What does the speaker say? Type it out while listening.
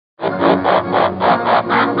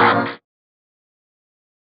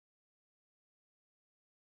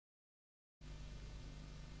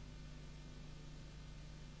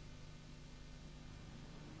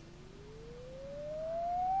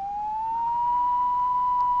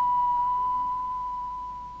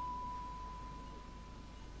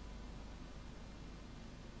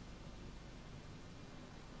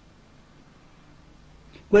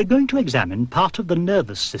We're going to examine part of the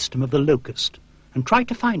nervous system of the locust and try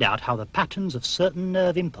to find out how the patterns of certain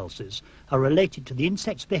nerve impulses are related to the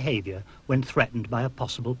insect's behaviour when threatened by a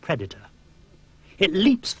possible predator. It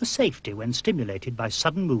leaps for safety when stimulated by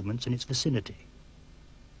sudden movements in its vicinity.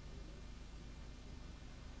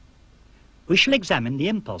 We shall examine the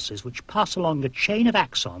impulses which pass along a chain of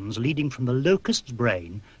axons leading from the locust's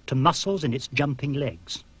brain to muscles in its jumping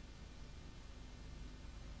legs.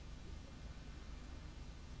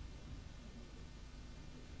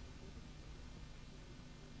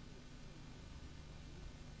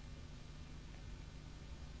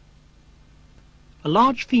 A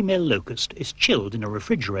large female locust is chilled in a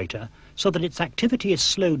refrigerator so that its activity is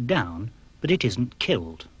slowed down, but it isn't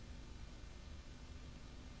killed.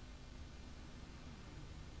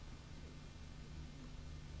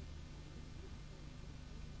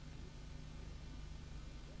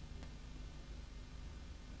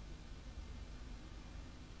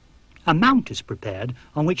 A mount is prepared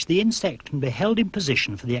on which the insect can be held in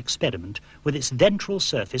position for the experiment with its ventral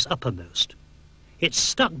surface uppermost. It's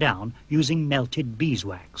stuck down using melted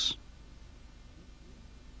beeswax.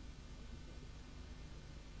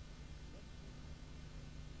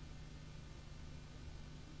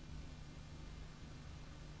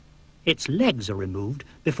 Its legs are removed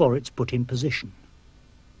before it's put in position.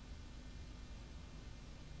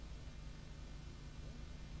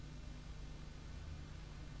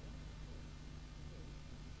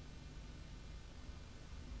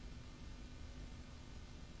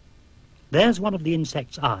 There's one of the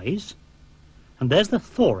insect's eyes, and there's the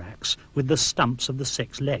thorax with the stumps of the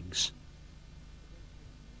 6 legs.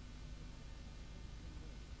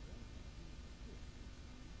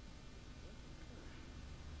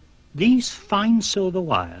 These fine silver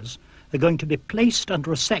wires are going to be placed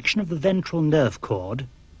under a section of the ventral nerve cord,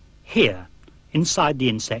 here, inside the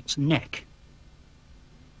insect's neck.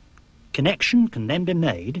 Connection can then be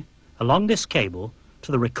made, along this cable,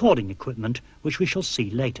 to the recording equipment which we shall see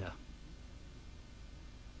later.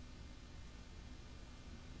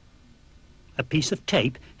 A piece of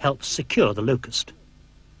tape helps secure the locust.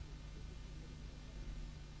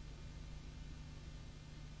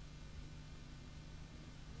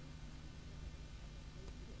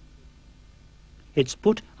 It's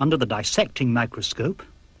put under the dissecting microscope.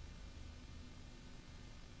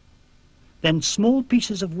 Then small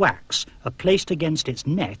pieces of wax are placed against its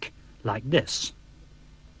neck, like this.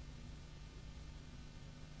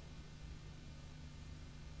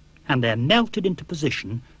 And they're melted into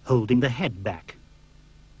position, holding the head back.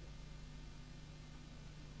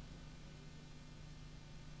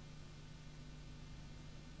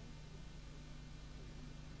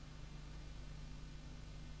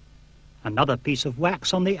 Another piece of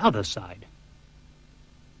wax on the other side.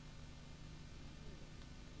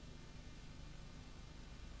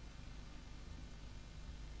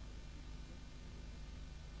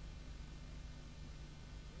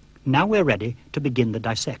 Now we're ready to begin the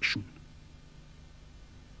dissection.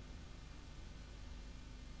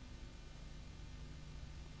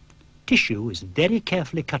 Tissue is very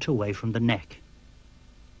carefully cut away from the neck.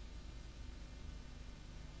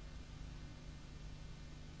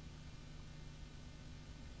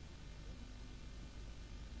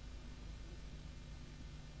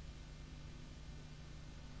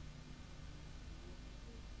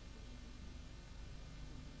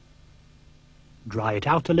 Dry it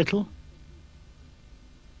out a little,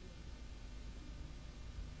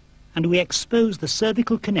 and we expose the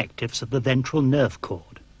cervical connectives of the ventral nerve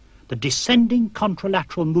cord. The descending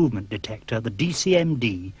contralateral movement detector, the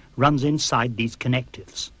DCMD, runs inside these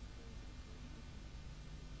connectives.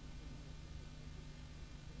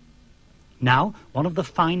 Now, one of the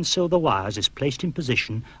fine silver wires is placed in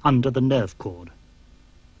position under the nerve cord.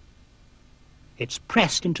 It's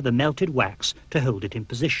pressed into the melted wax to hold it in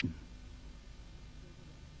position.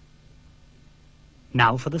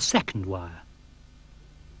 Now for the second wire.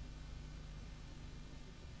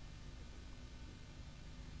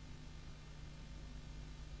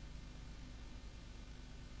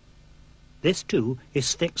 This too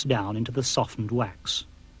is fixed down into the softened wax.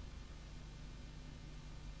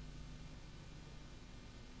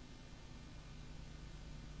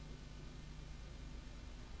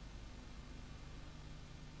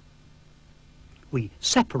 We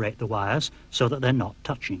separate the wires so that they're not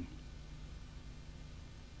touching.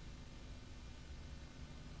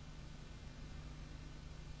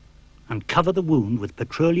 And cover the wound with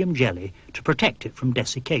petroleum jelly to protect it from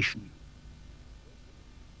desiccation.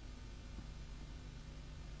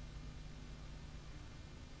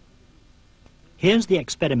 Here's the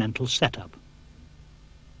experimental setup.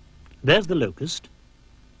 There's the locust,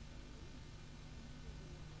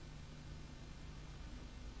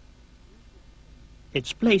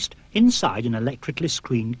 It's placed inside an electrically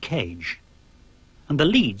screened cage, and the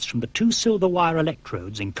leads from the two silver wire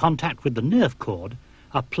electrodes in contact with the nerve cord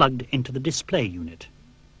are plugged into the display unit.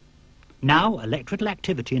 Now electrical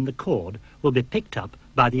activity in the cord will be picked up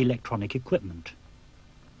by the electronic equipment.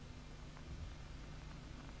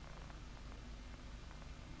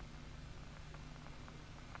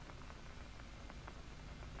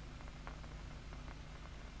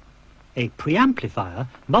 A preamplifier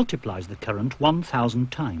multiplies the current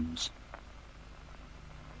 1,000 times.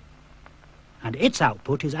 And its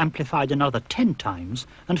output is amplified another 10 times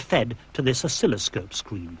and fed to this oscilloscope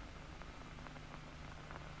screen.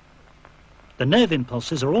 The nerve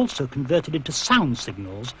impulses are also converted into sound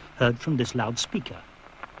signals heard from this loudspeaker.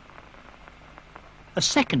 A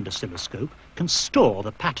second oscilloscope can store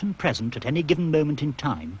the pattern present at any given moment in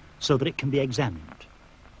time so that it can be examined.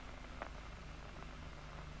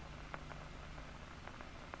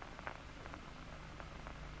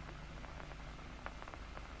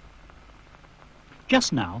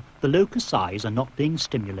 Just now, the locus eyes are not being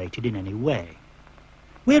stimulated in any way.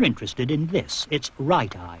 We're interested in this, its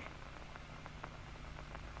right eye.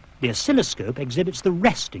 The oscilloscope exhibits the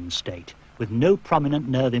resting state, with no prominent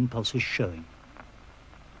nerve impulses showing.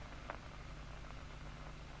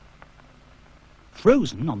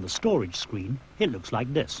 Frozen on the storage screen, it looks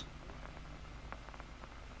like this.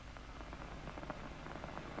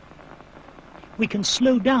 We can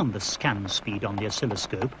slow down the scan speed on the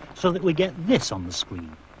oscilloscope so that we get this on the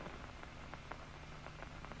screen.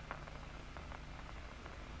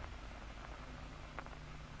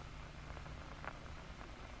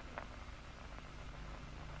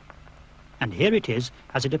 And here it is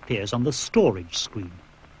as it appears on the storage screen.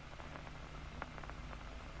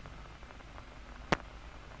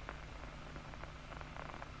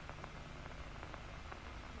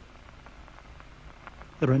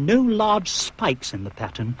 There are no large spikes in the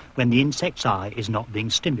pattern when the insect's eye is not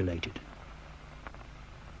being stimulated.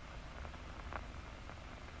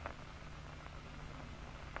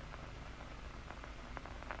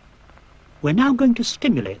 We're now going to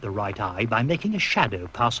stimulate the right eye by making a shadow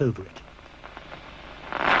pass over it.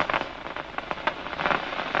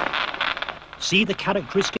 See the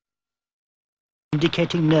characteristic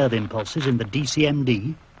indicating nerve impulses in the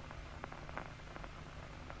DCMD?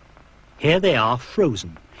 Here they are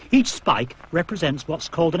frozen. Each spike represents what's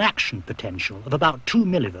called an action potential of about 2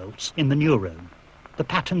 millivolts in the neuron. The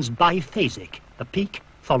pattern's biphasic, a peak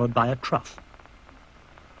followed by a trough.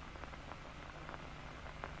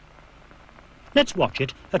 Let's watch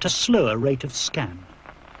it at a slower rate of scan.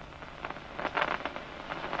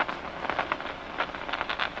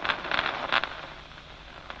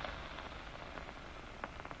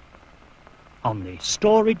 On the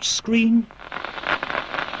storage screen,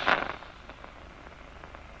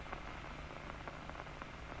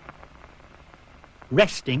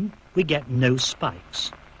 resting, we get no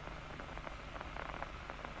spikes.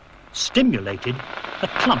 Stimulated, a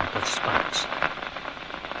clump of spikes.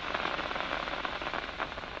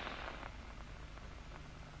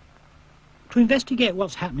 To investigate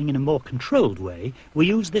what's happening in a more controlled way, we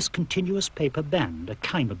use this continuous paper band, a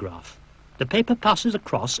kymograph. The paper passes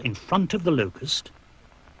across in front of the locust,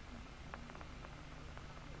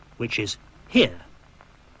 which is here.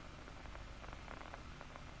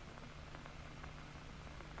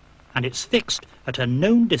 And it's fixed at a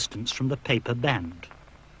known distance from the paper band.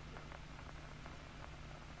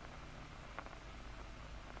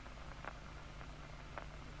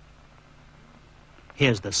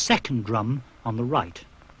 Here's the second drum on the right.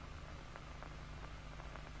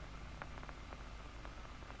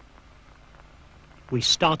 We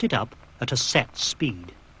start it up at a set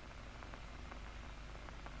speed.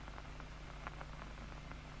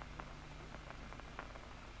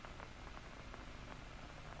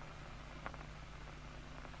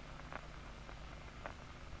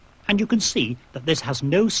 And you can see that this has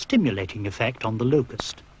no stimulating effect on the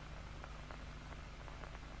locust.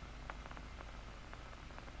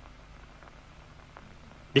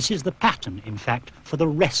 This is the pattern, in fact, for the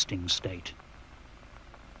resting state.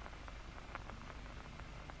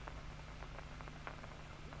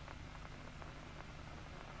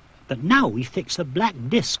 But now we fix a black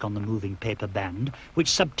disc on the moving paper band, which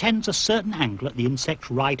subtends a certain angle at the insect's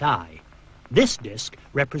right eye. This disc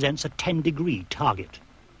represents a 10-degree target.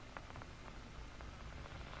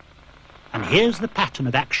 And here's the pattern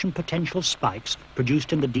of action potential spikes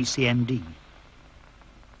produced in the DCMD.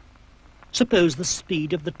 Suppose the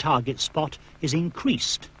speed of the target spot is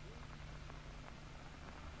increased.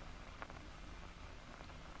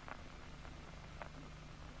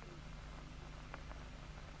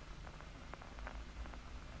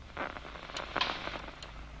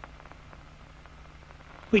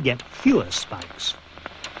 we get fewer spikes.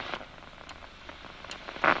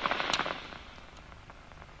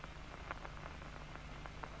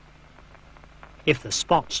 If the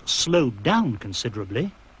spots slowed down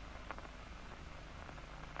considerably,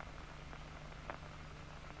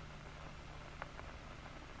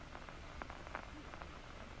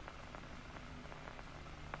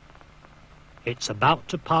 it's about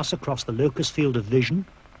to pass across the locust field of vision.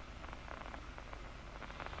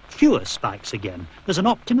 Fewer spikes again. There's an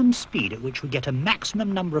optimum speed at which we get a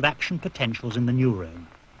maximum number of action potentials in the neurone.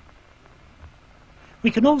 We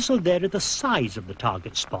can also vary the size of the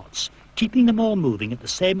target spots, keeping them all moving at the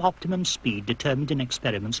same optimum speed determined in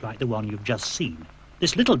experiments like the one you've just seen.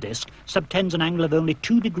 This little disc subtends an angle of only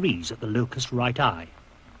 2 degrees at the locust right eye.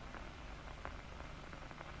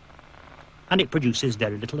 And it produces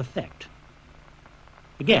very little effect.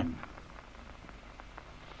 Again.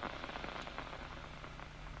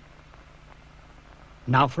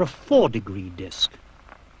 Now for a 4-degree disc.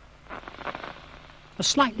 A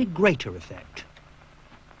slightly greater effect.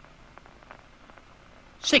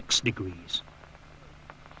 6 degrees.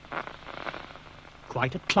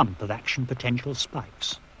 Quite a clump of action potential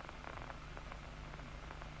spikes.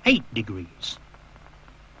 8 degrees.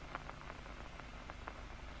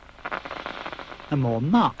 A more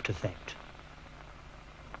marked effect.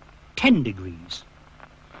 10 degrees.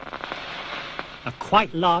 A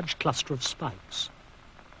quite large cluster of spikes.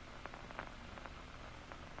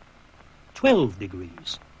 12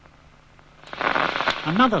 degrees.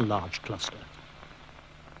 Another large cluster.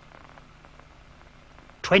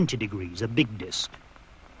 20 degrees, a big disc.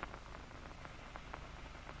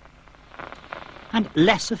 And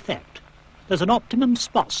less effect. There's an optimum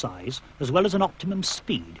spot size as well as an optimum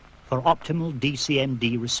speed for optimal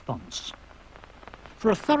DCMD response. For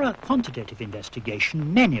a thorough quantitative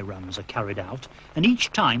investigation, many runs are carried out, and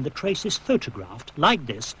each time the trace is photographed, like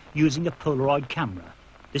this, using a Polaroid camera.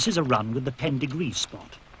 This is a run with the 10-degree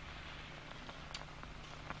spot.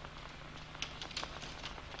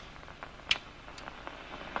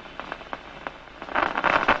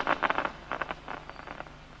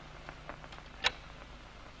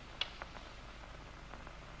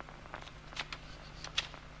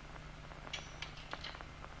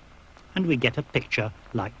 And we get a picture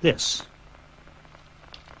like this.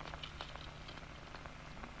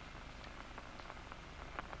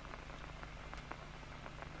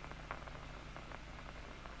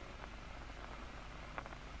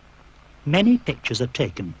 Many pictures are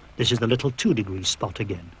taken. This is the little 2-degree spot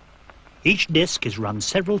again. Each disc is run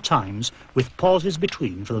several times with pauses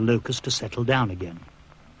between for the locust to settle down again.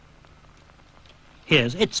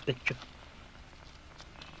 Here's its picture.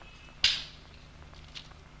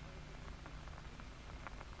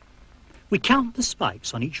 We count the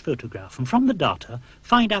spikes on each photograph and from the data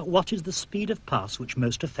find out what is the speed of pass which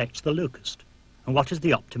most affects the locust and what is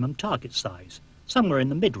the optimum target size, somewhere in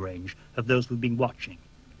the mid-range of those we've been watching,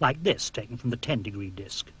 like this taken from the 10-degree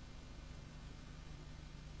disc.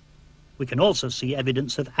 We can also see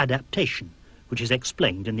evidence of adaptation, which is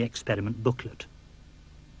explained in the experiment booklet.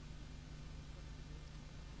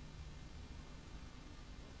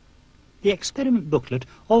 The experiment booklet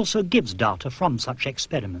also gives data from such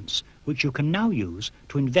experiments, which you can now use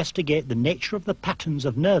to investigate the nature of the patterns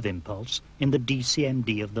of nerve impulse in the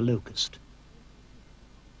DCMD of the locust.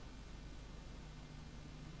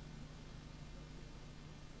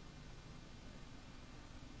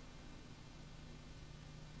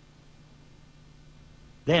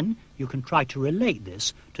 Then you can try to relate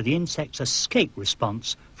this to the insect's escape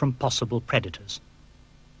response from possible predators.